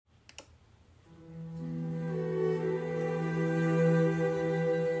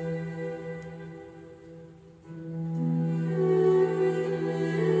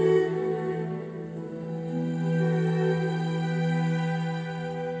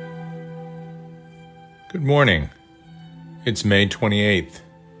Good morning. It's May 28th,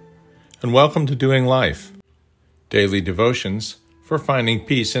 and welcome to Doing Life, daily devotions for finding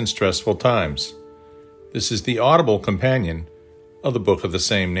peace in stressful times. This is the audible companion of the book of the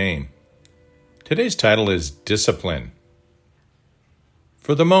same name. Today's title is Discipline.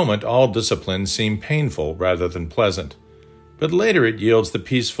 For the moment, all disciplines seem painful rather than pleasant, but later it yields the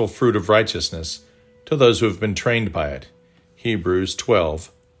peaceful fruit of righteousness to those who have been trained by it. Hebrews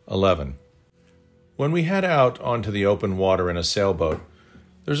 12:11. When we head out onto the open water in a sailboat,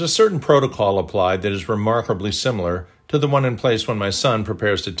 there's a certain protocol applied that is remarkably similar to the one in place when my son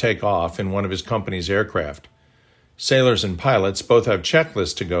prepares to take off in one of his company's aircraft. Sailors and pilots both have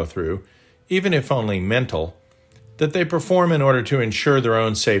checklists to go through, even if only mental, that they perform in order to ensure their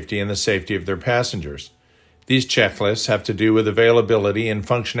own safety and the safety of their passengers. These checklists have to do with availability and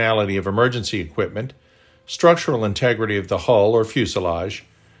functionality of emergency equipment, structural integrity of the hull or fuselage,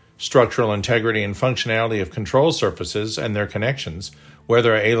 structural integrity and functionality of control surfaces and their connections,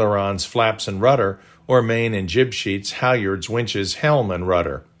 whether ailerons, flaps, and rudder, or main and jib sheets, halyards, winches, helm, and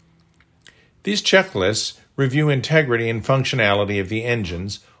rudder. These checklists review integrity and functionality of the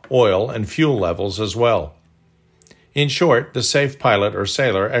engines, oil, and fuel levels as well. In short, the safe pilot or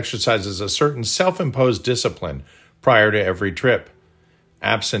sailor exercises a certain self-imposed discipline prior to every trip.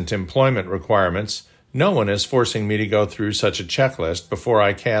 Absent employment requirements, no one is forcing me to go through such a checklist before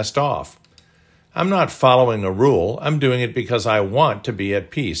I cast off. I'm not following a rule. I'm doing it because I want to be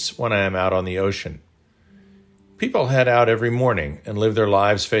at peace when I am out on the ocean. People head out every morning and live their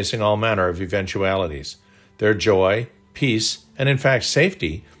lives facing all manner of eventualities. Their joy, peace, and in fact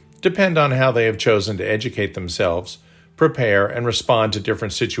safety depend on how they have chosen to educate themselves, prepare, and respond to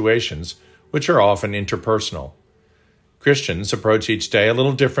different situations, which are often interpersonal. Christians approach each day a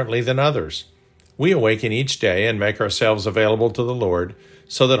little differently than others. We awaken each day and make ourselves available to the Lord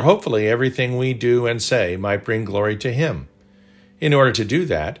so that hopefully everything we do and say might bring glory to Him. In order to do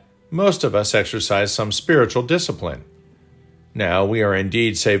that, most of us exercise some spiritual discipline. Now, we are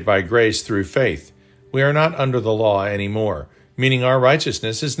indeed saved by grace through faith. We are not under the law anymore, meaning our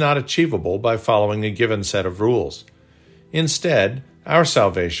righteousness is not achievable by following a given set of rules. Instead, our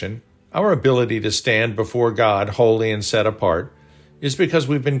salvation, our ability to stand before God holy and set apart, is because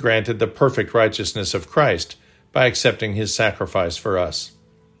we've been granted the perfect righteousness of Christ by accepting His sacrifice for us.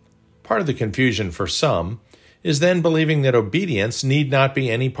 Part of the confusion for some is then believing that obedience need not be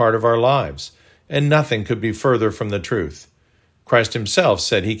any part of our lives, and nothing could be further from the truth. Christ Himself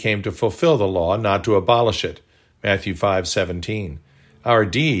said He came to fulfill the law, not to abolish it. Matthew 5:17. Our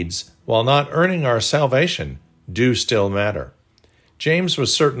deeds, while not earning our salvation, do still matter. James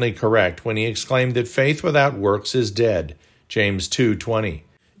was certainly correct when he exclaimed that faith without works is dead. James 2:20.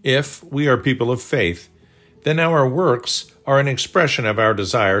 If we are people of faith, then our works are an expression of our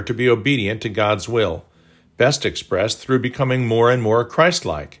desire to be obedient to God's will, best expressed through becoming more and more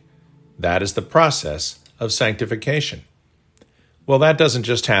Christ-like. That is the process of sanctification. Well, that doesn't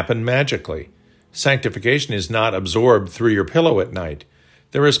just happen magically. Sanctification is not absorbed through your pillow at night.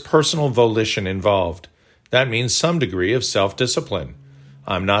 There is personal volition involved. That means some degree of self-discipline.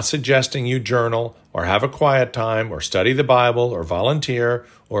 I'm not suggesting you journal or have a quiet time or study the Bible or volunteer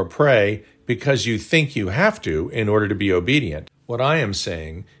or pray because you think you have to in order to be obedient. What I am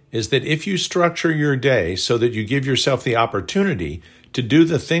saying is that if you structure your day so that you give yourself the opportunity to do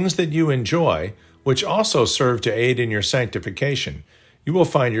the things that you enjoy, which also serve to aid in your sanctification, you will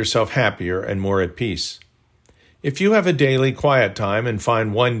find yourself happier and more at peace. If you have a daily quiet time and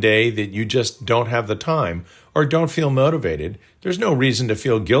find one day that you just don't have the time or don't feel motivated, there's no reason to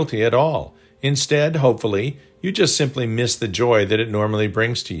feel guilty at all. Instead, hopefully, you just simply miss the joy that it normally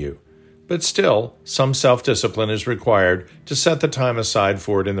brings to you. But still, some self-discipline is required to set the time aside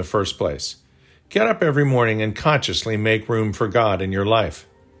for it in the first place. Get up every morning and consciously make room for God in your life.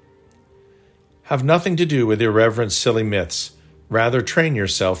 Have nothing to do with irreverent, silly myths. Rather, train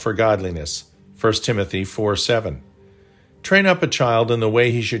yourself for godliness. 1 Timothy 4:7. Train up a child in the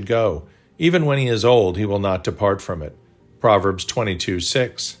way he should go. Even when he is old, he will not depart from it. Proverbs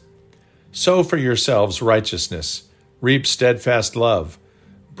 22:6. Sow for yourselves righteousness. Reap steadfast love.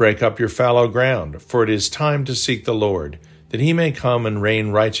 Break up your fallow ground, for it is time to seek the Lord, that He may come and rain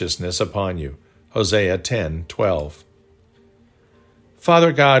righteousness upon you. Hosea 10:12.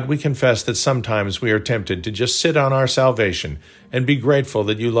 Father God, we confess that sometimes we are tempted to just sit on our salvation and be grateful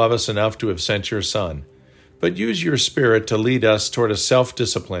that you love us enough to have sent your Son. But use your Spirit to lead us toward a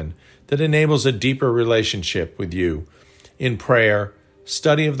self-discipline that enables a deeper relationship with you in prayer,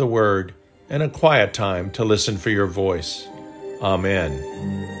 study of the Word, and a quiet time to listen for your voice. Amen.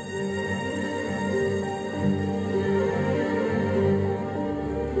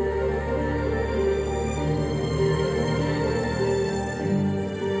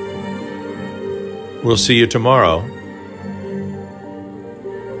 We'll see you tomorrow